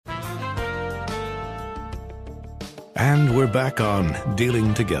And we're back on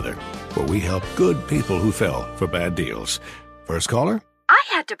Dealing Together, where we help good people who fell for bad deals. First caller? I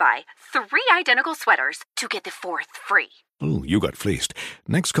had to buy 3 identical sweaters to get the 4th free. Ooh, you got fleeced.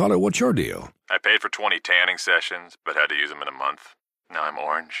 Next caller, what's your deal? I paid for 20 tanning sessions, but had to use them in a month. Now I'm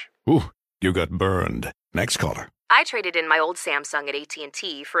orange. Ooh, you got burned. Next caller. I traded in my old Samsung at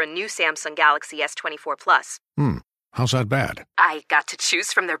AT&T for a new Samsung Galaxy S24 Plus. How's that bad? I got to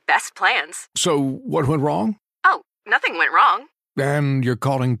choose from their best plans. So, what went wrong? Oh, nothing went wrong. And you're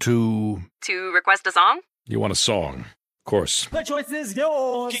calling to... To request a song? You want a song. Of course. The choice is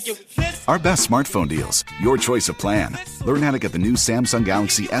yours. Our best smartphone deals. Your choice of plan. Learn how to get the new Samsung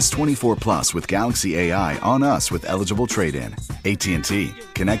Galaxy S24 Plus with Galaxy AI on us with eligible trade-in. AT&T.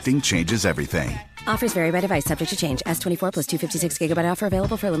 Connecting changes everything. Offers vary by device, subject to change. S24 plus 256 gigabyte offer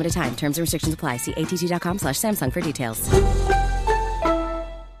available for a limited time. Terms and restrictions apply. See att.com/Samsung for details.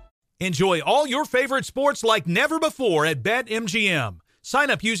 Enjoy all your favorite sports like never before at BetMGM.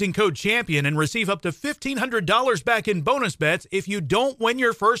 Sign up using code CHAMPION and receive up to $1,500 back in bonus bets if you don't win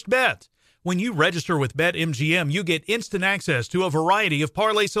your first bet. When you register with BetMGM, you get instant access to a variety of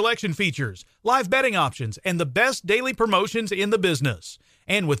parlay selection features, live betting options, and the best daily promotions in the business.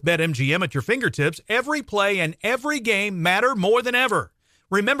 And with BetMGM at your fingertips, every play and every game matter more than ever.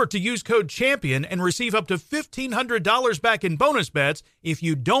 Remember to use code CHAMPION and receive up to $1,500 back in bonus bets if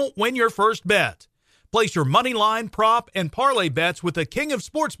you don't win your first bet. Place your money line, prop, and parlay bets with the king of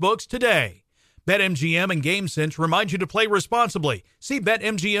sportsbooks today. BetMGM and GameSense remind you to play responsibly. See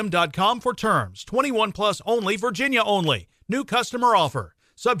BetMGM.com for terms. 21 plus only, Virginia only. New customer offer.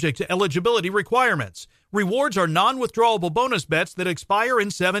 Subject to eligibility requirements. Rewards are non-withdrawable bonus bets that expire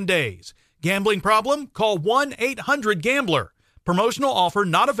in 7 days. Gambling problem? Call 1-800-GAMBLER. Promotional offer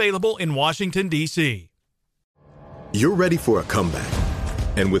not available in Washington, D.C. You're ready for a comeback.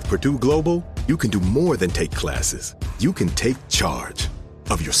 And with Purdue Global, you can do more than take classes. You can take charge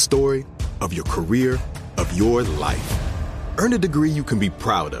of your story, of your career, of your life. Earn a degree you can be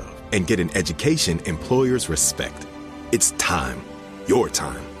proud of and get an education employers respect. It's time, your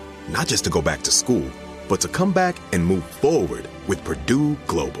time, not just to go back to school, but to come back and move forward with Purdue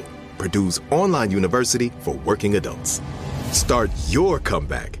Global, Purdue's online university for working adults. Start your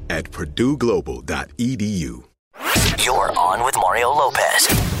comeback at purdueglobal.edu. You're on with Mario Lopez.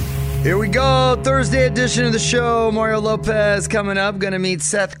 Here we go. Thursday edition of the show. Mario Lopez coming up. Going to meet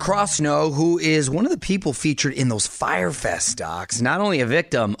Seth Crossnow, who is one of the people featured in those Fyre Fest docs. Not only a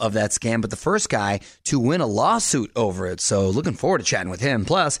victim of that scam, but the first guy to win a lawsuit over it. So looking forward to chatting with him.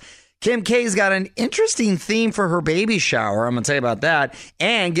 Plus, Kim K's got an interesting theme for her baby shower. I'm going to tell you about that.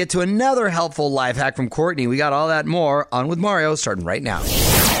 And get to another helpful life hack from Courtney. We got all that more on with Mario starting right now.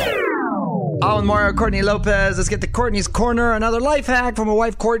 On with Mario, Courtney Lopez. Let's get to Courtney's Corner. Another life hack from her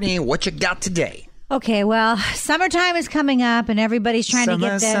wife, Courtney. What you got today? Okay, well, summertime is coming up, and everybody's trying to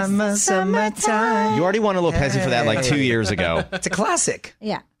get this. Summertime. You already won a little Pezzy for that like 2 years ago. It's a classic.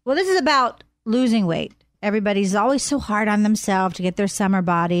 Yeah. Well, this is about losing weight. Everybody's always so hard on themselves to get their summer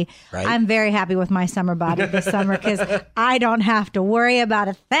body. Right. I'm very happy with my summer body this summer because I don't have to worry about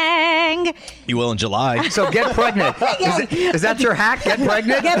a thing. You will in July. So get pregnant. Is that your hack? Get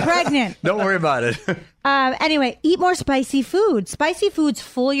pregnant? Get pregnant. Don't worry about it. Anyway, eat more spicy food. Spicy foods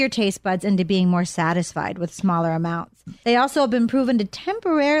fool your taste buds into being more satisfied with smaller amounts. They also have been proven to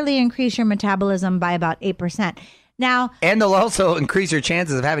temporarily increase your metabolism by about 8%. Now, and they'll also increase your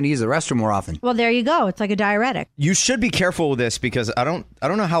chances of having to use the restroom more often. Well, there you go. It's like a diuretic. You should be careful with this because I don't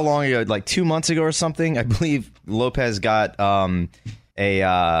know how long ago, like 2 months ago or something, I believe Lopez got a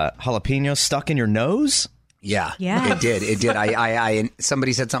jalapeno stuck in your nose. Yeah. It did. I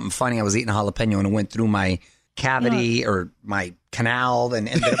somebody said something funny. I was eating a jalapeno and it went through my cavity or my canal and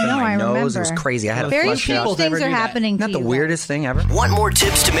ended up in my nose. Remember. It was crazy. I had very few things are happening to you. Not the weirdest thing ever. Want more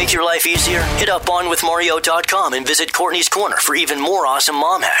tips to make your life easier? Hit up onwithmario.com and visit Courtney's Corner for even more awesome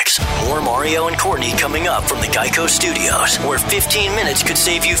mom hacks. More Mario and Courtney coming up from the Geico Studios, where 15 minutes could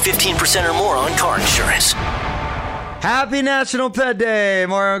save you 15% or more on car insurance. Happy National Pet Day.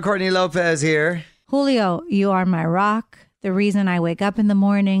 Mario and Courtney Lopez here. Julio, you are my rock. The reason I wake up in the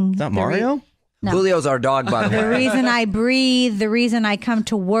morning. Is that Mario? No. Julio's our dog, by the way. The reason I breathe, the reason I come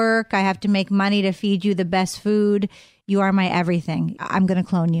to work, I have to make money to feed you the best food. You are my everything. I'm going to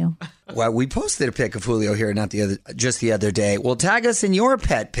clone you. Well, we posted a pic of Julio here just the other day. Well, tag us in your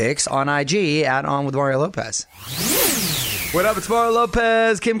pet pics on IG at On With Mario Lopez. What up? It's Mario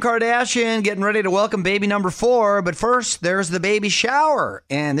Lopez. Kim Kardashian getting ready to welcome baby number 4. But first, there's the baby shower.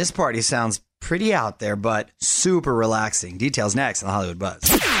 And this party sounds pretty out there, but super relaxing. Details next on the Hollywood Buzz.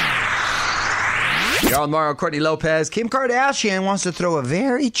 You're on Mario, Courtney Lopez. Kim Kardashian wants to throw a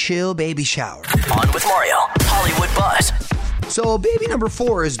very chill baby shower. On with Mario, Hollywood Buzz. So baby number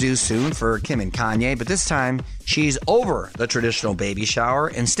 4 is due soon for Kim and Kanye, but this time she's over the traditional baby shower.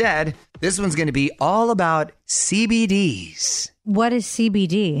 Instead, this one's going to be all about CBDs. What is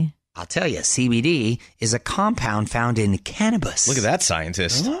CBD? I'll tell you, CBD is a compound found in cannabis. Look at that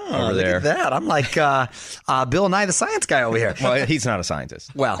scientist over there. Look at that. I'm like Bill Nye the Science Guy over here. Well, he's not a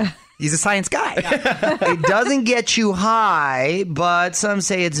scientist. Well, he's a science guy. It doesn't get you high, but some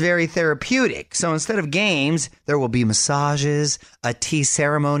say it's very therapeutic. So instead of games, there will be massages, a tea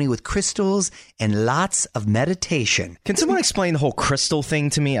ceremony with crystals, and lots of meditation. Can someone explain the whole crystal thing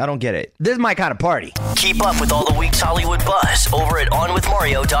to me? I don't get it. This is my kind of party. Keep up with all the week's Hollywood Buzz over at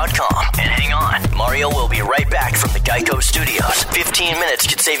OnWithMario.com. And hang on, Mario will be right back from the Geico Studios. 15 minutes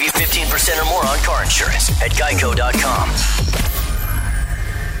could save you 15% or more on car insurance at Geico.com.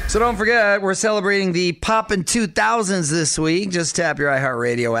 So don't forget, we're celebrating the Poppin' 2000s this week. Just tap your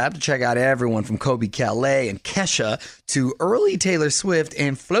iHeartRadio app to check out everyone from Kobe Calais and Kesha to early Taylor Swift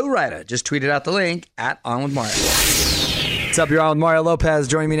and Flo Rida. Just tweeted out the link at On With Mario. What's up, you're on with Mario Lopez.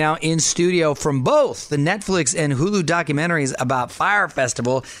 Joining me now in studio from both the Netflix and Hulu documentaries about Fyre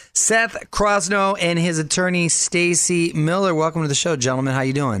Festival, Seth Crosno and his attorney, Stacey Miller. Welcome to the show, gentlemen. How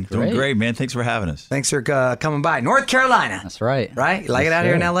you doing? Doing great, man. Thanks for having us. Thanks for coming by. North Carolina. That's right. Right? You like it out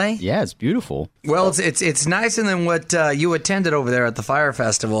here in L.A.? Yeah, it's beautiful. Well, it's nicer than what you attended over there at the Fyre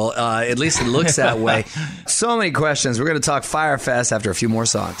Festival. At least it looks that way. So many questions. We're going to talk Fyre Fest after a few more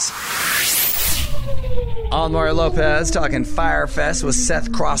songs. On Mario Lopez talking Fyre Fest with Seth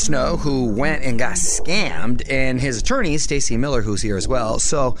Crosno, who went and got scammed, and his attorney, Stacey Miller, who's here as well.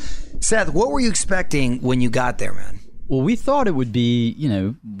 So, Seth, what were you expecting when you got there, man? Well, we thought it would be,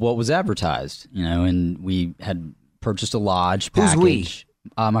 what was advertised, and we had purchased a lodge package. Who's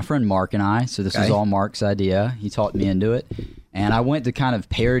we? My friend Mark and I. So this was all Mark's idea. He talked me into it. And I went to kind of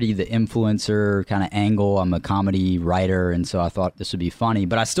parody the influencer kind of angle. I'm a comedy writer, and so I thought this would be funny.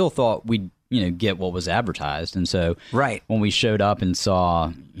 But I still thought we'd get what was advertised. And so when we showed up and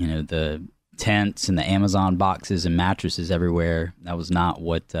saw, the tents and the Amazon boxes and mattresses everywhere, that was not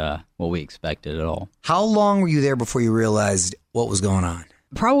what we expected at all. How long were you there before you realized what was going on?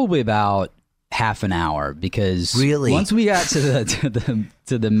 Probably about half an hour, because once we got to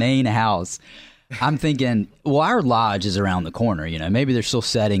the main house, I'm thinking, well, our lodge is around the corner. Maybe they're still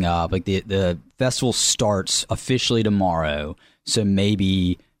setting up. Like the festival starts officially tomorrow, so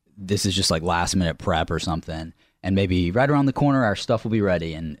maybe this is just like last minute prep or something, and maybe right around the corner our stuff will be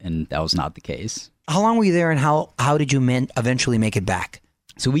ready, and that was not the case. How long were you there, and how did you eventually make it back?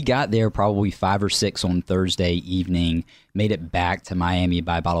 So we got there probably 5 or 6 on Thursday evening, made it back to Miami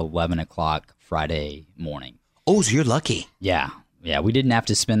by about 11 o'clock Friday morning. Oh, so you're lucky. Yeah, we didn't have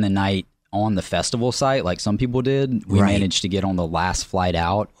to spend the night on the festival site like some people did. We managed to get on the last flight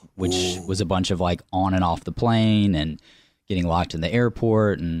out, which was a bunch of like on and off the plane and getting locked in the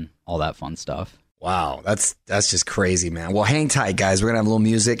airport and all that fun stuff. Wow, that's just crazy, man. Well, hang tight, guys. We're going to have a little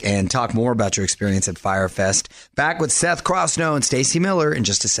music and talk more about your experience at Fyre Fest. Back with Seth Crosno and Stacey Miller in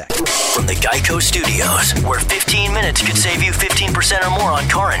just a sec. From the Geico Studios, where 15 minutes could save you 15% or more on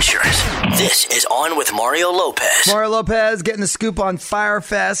car insurance, this is On with Mario Lopez. Mario Lopez getting the scoop on Fyre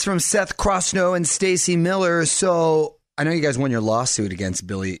Fest from Seth Crosno and Stacey Miller. So I know you guys won your lawsuit against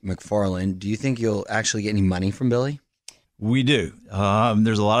Billy McFarland. Do you think you'll actually get any money from Billy? We do.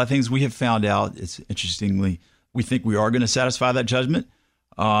 There's a lot of things we have found out. It's interestingly, we think we are going to satisfy that judgment,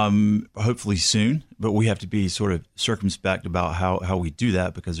 hopefully soon. But we have to be sort of circumspect about how we do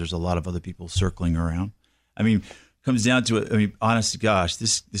that, because there's a lot of other people circling around. I mean, it comes down to it. I mean, honest to gosh,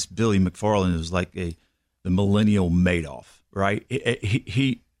 this Billy McFarland was like the millennial Madoff, right?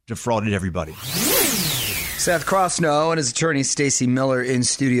 He defrauded everybody. Seth Crosno and his attorney Stacey Miller in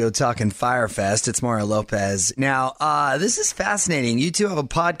studio talking Fyre Fest. It's Mario Lopez. Now, this is fascinating. You two have a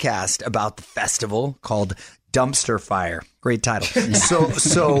podcast about the festival called Dumpster Fire. Great title.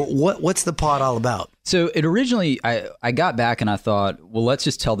 So what's the pod all about? So it originally, I got back and I thought, well, let's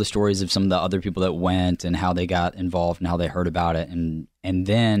just tell the stories of some of the other people that went and how they got involved and how they heard about it. And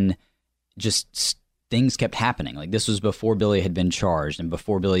then just things kept happening. Like, this was before Billy had been charged and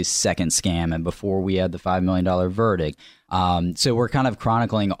before Billy's second scam and before we had the $5 million verdict. So we're kind of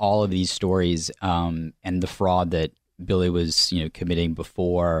chronicling all of these stories and the fraud that Billy was, committing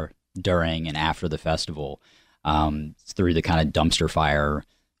before, during, and after the festival through the kind of dumpster fire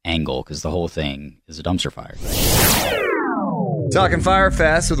angle, because the whole thing is a dumpster fire. Talking Fyre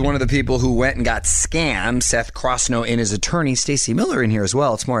Fest with one of the people who went and got scammed, Seth Crosno and his attorney Stacey Miller in here as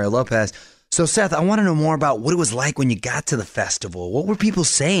well. It's Mario Lopez. So, Seth, I want to know more about what it was like when you got to the festival. What were people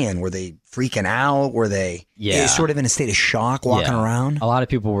saying? Were they freaking out? Were they sort of in a state of shock walking around? A lot of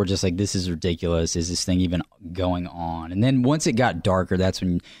people were just like, this is ridiculous. Is this thing even going on? And then once it got darker, that's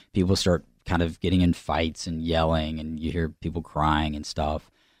when people start kind of getting in fights and yelling, and you hear people crying and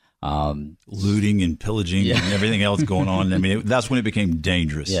stuff. Looting and pillaging and everything else going on. I mean, that's when it became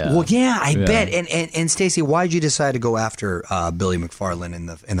dangerous. Yeah. Well, I bet. And Stacey, why did you decide to go after Billy McFarland in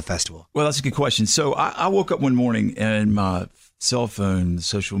the festival? Well, that's a good question. So I woke up one morning and my cell phone,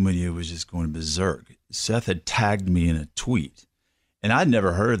 social media was just going berserk. Seth had tagged me in a tweet, and I'd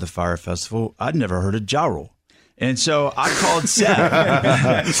never heard of the Fire Festival. I'd never heard of Ja Rule. And so I called Seth.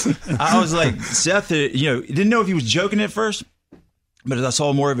 I was like, Seth, didn't know if he was joking at first. But as I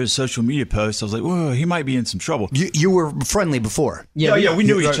saw more of his social media posts, I was like, whoa, he might be in some trouble. You were friendly before. Yeah, we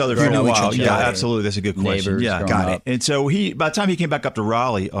knew each other for a while. Yeah, Got it. Absolutely. That's a good question. Neighbors Yeah, got it. And so by the time he came back up to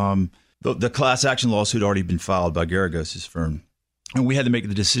Raleigh, the class action lawsuit had already been filed by Garagos' firm. And we had to make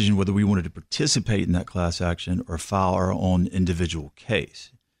the decision whether we wanted to participate in that class action or file our own individual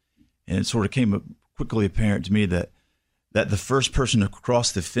case. And it sort of came quickly apparent to me that the first person to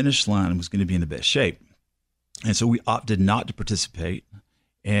cross the finish line was going to be in the best shape. And so we opted not to participate,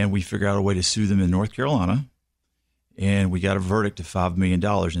 and we figured out a way to sue them in North Carolina, and we got a verdict of $5 million.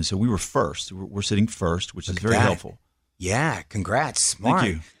 And so we were first. We're sitting first, which is very helpful. Yeah, congrats. Smart.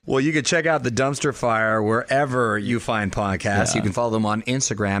 Thank you. Well, you can check out the Dumpster Fire wherever you find podcasts. Yeah. You can follow them on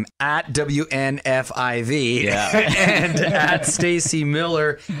Instagram at WNFIV Yeah. and at Stacey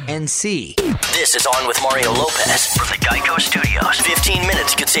Miller NC. This is On with Mario Lopez from the Geico Studios. 15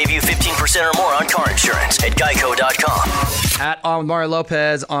 minutes could save you 15% or more on car insurance at geico.com. At On with Mario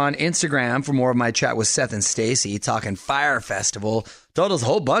Lopez on Instagram for more of my chat with Seth and Stacey talking Fire Festival. Told us a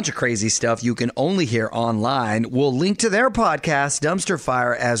whole bunch of crazy stuff you can only hear online. We'll link to their podcast, Dumpster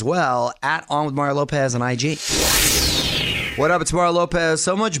Fire, as well, at On with Mario Lopez on IG. What up? It's Mario Lopez.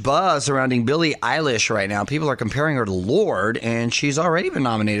 So much buzz surrounding Billie Eilish right now. People are comparing her to Lorde, and she's already been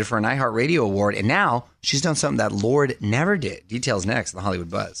nominated for an iHeartRadio award, and now she's done something that Lorde never did. Details next on the Hollywood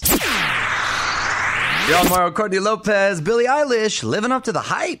Buzz. Yo, Mario Courtney Lopez, Billie Eilish, living up to the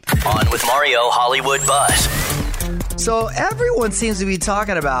hype. On with Mario Hollywood Buzz. So everyone seems to be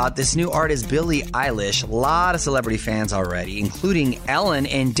talking about this new artist, Billie Eilish. A lot of celebrity fans already, including Ellen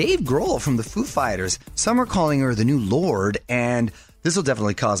and Dave Grohl from the Foo Fighters. Some are calling her the new Lorde, and this will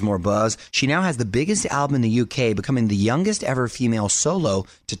definitely cause more buzz. She now has the biggest album in the UK, becoming the youngest ever female solo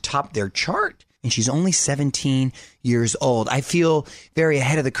to top their chart. And she's only 17 years old. I feel very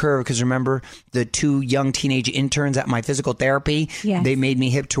ahead of the curve because remember the two young teenage interns at my physical therapy? Yes. They made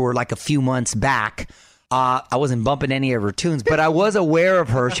me hip to her like a few months back. I wasn't bumping any of her tunes, but I was aware of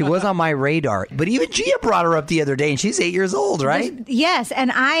her. She was on my radar. But even Gia brought her up the other day, and she's 8 years old, right? Yes,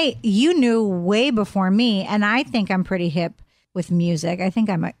 and you knew way before me, and I think I'm pretty hip with music. I think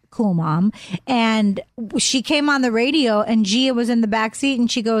I'm a cool mom. And she came on the radio, and Gia was in the back seat, and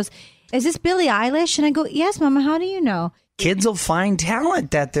she goes, "Is this Billie Eilish?" And I go, "Yes, Mama, how do you know?" Kids will find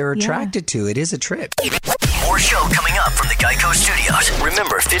talent that they're attracted to. It is a trip. More show coming up from the Geico Studios.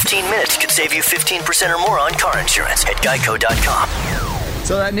 Remember, 15 minutes could save you 15% or more on car insurance at geico.com.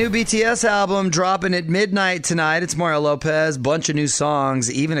 So that new BTS album dropping at midnight tonight. It's Mario Lopez. Bunch of new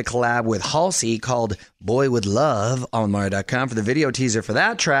songs, even a collab with Halsey called Boy With Love on Mario.com for the video teaser for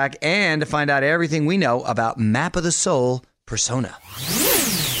that track and to find out everything we know about Map of the Soul Persona.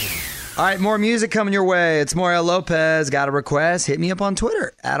 All right, more music coming your way. It's Mario Lopez. Got a request? Hit me up on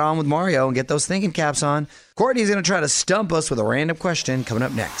Twitter. Add on with Mario and get those thinking caps on. Courtney's going to try to stump us with a random question coming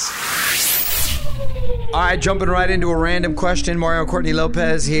up next. All right, jumping right into a random question. Mario Courtney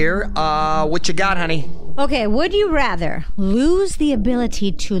Lopez here. What you got, honey? Okay, would you rather lose the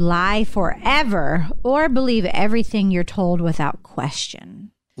ability to lie forever or believe everything you're told without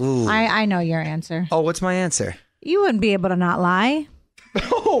question? Ooh. I know your answer. Oh, what's my answer? You wouldn't be able to not lie.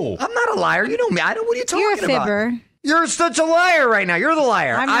 Oh, I'm not a liar. You know me. I don't. What are you talking You're a fibber. about? You're such a liar right now. You're the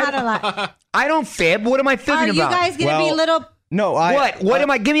liar. I'm not a liar. I don't fib. What am I fibbing Are about? you guys going to be little... No, What am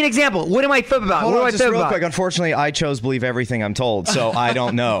I? Give me an example. What am I fibbing about? Hold What on, am I just fibbing real about? quick. Unfortunately, I chose believe everything I'm told, so I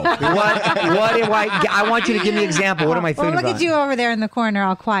don't know. What am I want you to give me an example. What am I fibbing Well, look about? at you over there in the corner,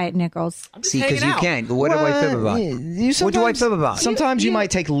 all quiet, Nichols. See, because you can't. But what do I fib about? What do I fib about? Sometimes you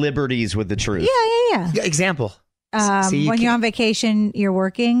might take liberties with the truth. Yeah. Example. When you're on vacation, you're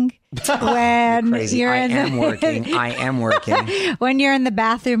working. When Crazy. you're I in am working. I am working. When you're in the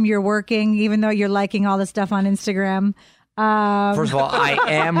bathroom, you're working, even though you're liking all the stuff on Instagram. First of all, I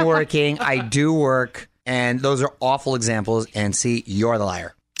am working. I do work. And those are awful examples. And see, you're the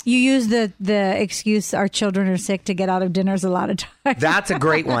liar. You use the excuse our children are sick to get out of dinners a lot of times. That's a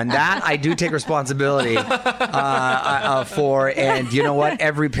great one. That I do take responsibility for. And you know what?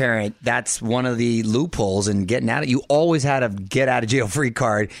 Every parent, that's one of the loopholes in getting out of it. You always had a get out of jail free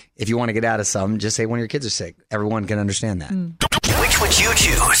card. If you want to get out of something, just say when your kids are sick. Everyone can understand that. Which would you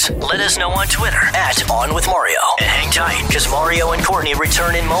choose? Let us know on Twitter @OnWithMario. And hang tight, because Mario and Courtney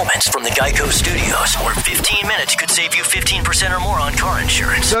return in moments from the Geico Studios, where 15 minutes could save you 15% or more on car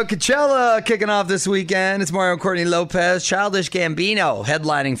insurance. So Coachella kicking off this weekend. It's Mario and Courtney Lopez. Childish Gambino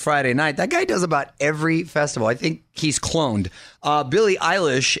headlining Friday night. That guy does about every festival. I think he's cloned. Billie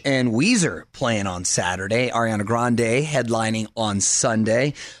Eilish and Weezer playing on Saturday. Ariana Grande headlining on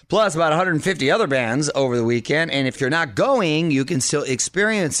Sunday. Plus about 150 other bands over the weekend. And if you're not going, you can still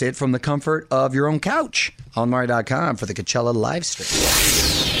experience it from the comfort of your own couch on Mario.com for the Coachella live stream.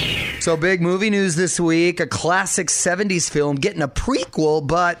 So big movie news this week. A classic 70s film getting a prequel,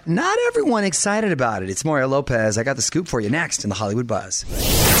 but not everyone excited about it. It's Mario Lopez. I got the scoop for you next in the Hollywood Buzz.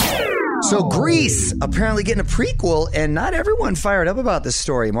 So Grease apparently getting a prequel, and not everyone fired up about this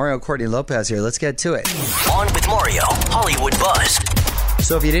story. Mario Courtney Lopez here. Let's get to it. On with Mario, Hollywood Buzz.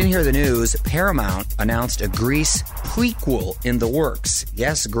 So if you didn't hear the news, Paramount announced a Grease prequel in the works.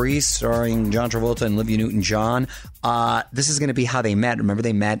 Yes, Grease, starring John Travolta and Olivia Newton-John. This is going to be how they met. Remember,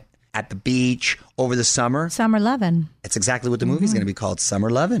 they met at the beach over the summer. Summer Lovin'. That's exactly what the movie's going to be called, Summer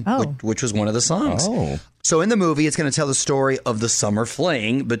Lovin', which was one of the songs. Oh. So in the movie, it's going to tell the story of the summer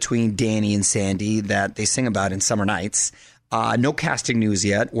fling between Danny and Sandy that they sing about in Summer Nights. No casting news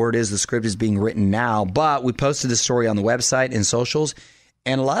yet. Word is the script is being written now, but we posted this story on the website and socials,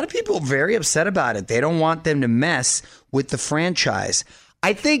 and a lot of people are very upset about it. They don't want them to mess with the franchise.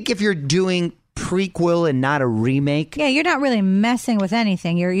 I think if you're doing prequel and not a remake. Yeah, you're not really messing with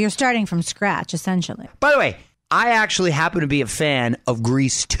anything. You're starting from scratch, essentially. By the way, I actually happen to be a fan of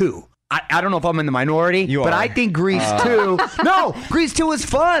Grease 2. I don't know if I'm in the minority, but I think Grease 2. No, Grease 2 is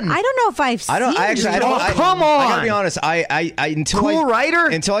fun. I don't know if I've seen it. Come on. I gotta be honest.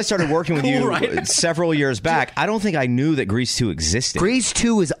 Until I started working with you several years back, I don't think I knew that Grease 2 existed. Grease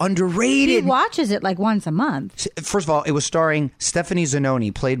 2 is underrated. He watches it like once a month. First of all, it was starring Stephanie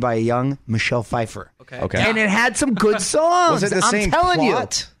Zanoni, played by a young Michelle Pfeiffer. Okay. And it had some good songs. Was it the same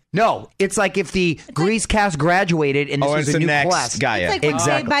plot? No, it's like if the Grease cast graduated and this was a new class. Guy, It's like when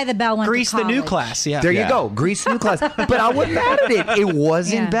Saved by the Bell went Grease to the new college. class, yeah. There you go, Grease new class. But I wasn't mad at it. It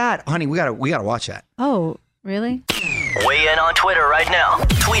wasn't bad, honey. We gotta watch that. Oh, really? Weigh in on Twitter right now.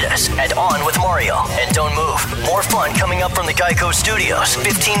 Tweet us @OnWithMario. And don't move. More fun coming up from the Geico Studios.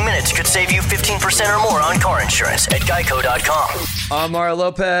 15 minutes could save you 15% or more on car insurance at Geico.com. I'm Mario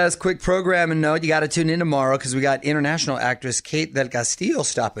Lopez. Quick programming note. You got to tune in tomorrow because we got international actress Kate del Castillo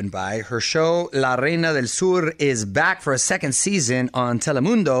stopping by. Her show La Reina del Sur is back for a second season on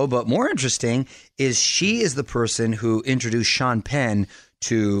Telemundo. But more interesting is she is the person who introduced Sean Penn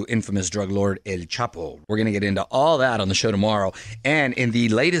to infamous drug lord El Chapo. We're going to get into all that on the show tomorrow. And in the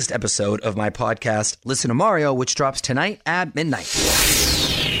latest episode of my podcast, Listen to Mario, which drops tonight at midnight.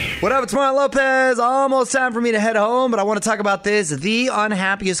 What up, it's Mario Lopez. Almost time for me to head home, but I want to talk about this. The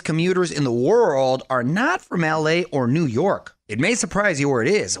unhappiest commuters in the world are not from LA or New York. It may surprise you where it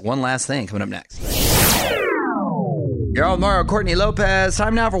is. One last thing coming up next. You're on Mario Courtney Lopez.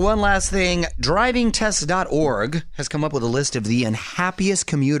 Time now for one last thing. DrivingTest.org has come up with a list of the unhappiest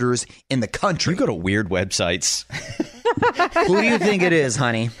commuters in the country. You go to weird websites. Who do you think it is,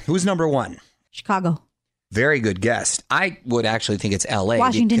 honey? Who's number one? Chicago. Very good guess. I would actually think it's LA.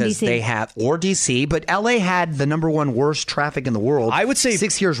 Washington, because D.C. they have, or DC, but LA had the number one worst traffic in the world. I would say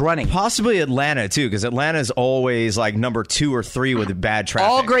 6 years running. Possibly Atlanta, too, because Atlanta's always like number 2 or 3 with bad traffic.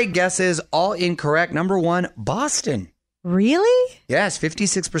 All great guesses, all incorrect. Number one, Boston. Really? Yes,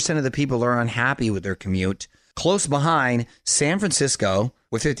 56% of the people are unhappy with their commute. Close behind, San Francisco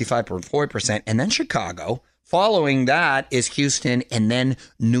with 55.4%, and then Chicago. Following that is Houston and then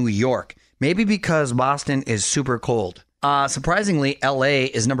New York. Maybe because Boston is super cold. Surprisingly, LA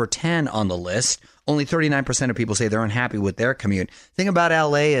is number 10 on the list. Only 39% of people say they're unhappy with their commute. Thing about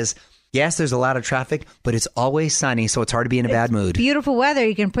LA is, yes, there's a lot of traffic, but it's always sunny, so it's hard to be in a bad mood. Beautiful weather.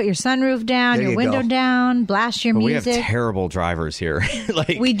 You can put your sunroof down, There your you window go. down, blast your But we music. have terrible drivers here.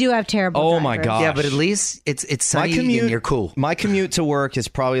 We do have terrible Oh my drivers. gosh. Yeah, but at least it's sunny and you're cool. My commute to work is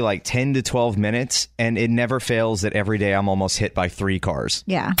probably like 10 to 12 minutes, and it never fails that every day I'm almost hit by 3 cars.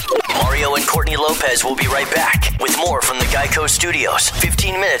 Yeah. Mario and Courtney Lopez will be right back with more from the Geico Studios.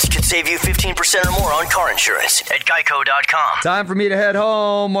 15 minutes could save you 15% or more on car insurance at Geico.com. Time for me to head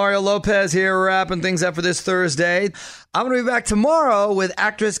home. Mario Lopez here, wrapping things up for this Thursday. I'm going to be back tomorrow with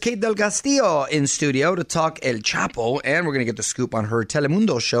actress Kate Del Castillo in studio to talk El Chapo, and we're going to get the scoop on her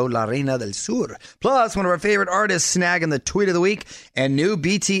Telemundo show, La Reina del Sur. Plus, one of our favorite artists snagging the tweet of the week, and new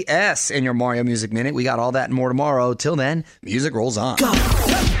BTS in your Mario Music Minute. We got all that and more tomorrow. Till then, music rolls on. Go.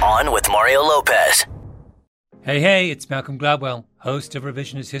 On with Mario Lopez. Hey, it's Malcolm Gladwell, host of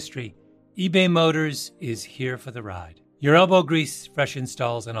Revisionist History. eBay Motors is here for the ride. Your elbow grease, fresh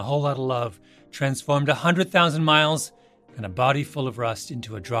installs, and a whole lot of love transformed 100,000 miles and a body full of rust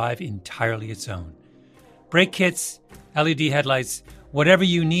into a drive entirely its own. Brake kits, LED headlights, whatever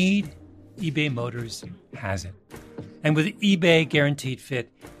you need, eBay Motors has it. And with eBay Guaranteed Fit,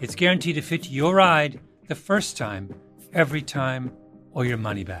 it's guaranteed to fit your ride the first time, every time, or your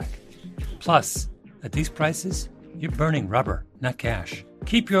money back. Plus, at these prices, you're burning rubber, not cash.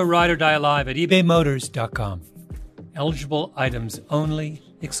 Keep your ride or die alive at ebaymotors.com. Eligible items only.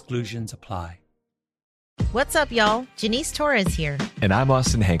 Exclusions apply. What's up, y'all? Janice Torres here. And I'm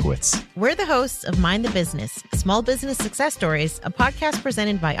Austin Hankwitz. We're the hosts of Mind the Business, Small Business Success Stories, a podcast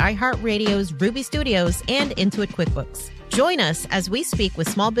presented by iHeartRadio's Ruby Studios and Intuit QuickBooks. Join us as we speak with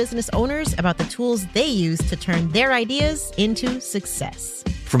small business owners about the tools they use to turn their ideas into success.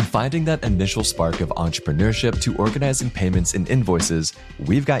 From finding that initial spark of entrepreneurship to organizing payments and invoices,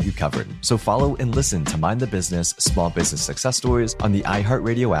 we've got you covered. So follow and listen to Mind the Business, Small Business Success Stories on the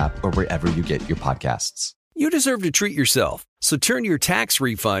iHeartRadio app or wherever you get your podcasts. You deserve to treat yourself, so turn your tax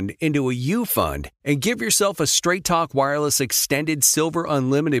refund into a U fund and give yourself a Straight Talk Wireless Extended Silver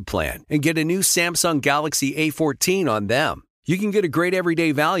Unlimited plan and get a new Samsung Galaxy A14 on them. You can get a great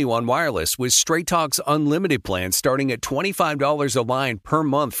everyday value on wireless with Straight Talk's Unlimited plan starting at $25 a line per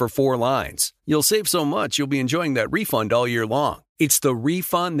month for 4 lines. You'll save so much you'll be enjoying that refund all year long. It's the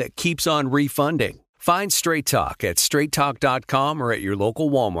refund that keeps on refunding. Find Straight Talk at straighttalk.com or at your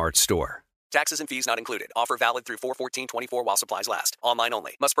local Walmart store. Taxes and fees not included. Offer valid through 4/14/24 while supplies last. Online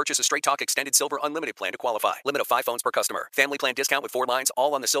only. Must purchase a Straight Talk Extended Silver Unlimited plan to qualify. Limit of 5 phones per customer. Family plan discount with 4 lines,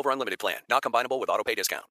 all on the Silver Unlimited plan. Not combinable with autopay discount.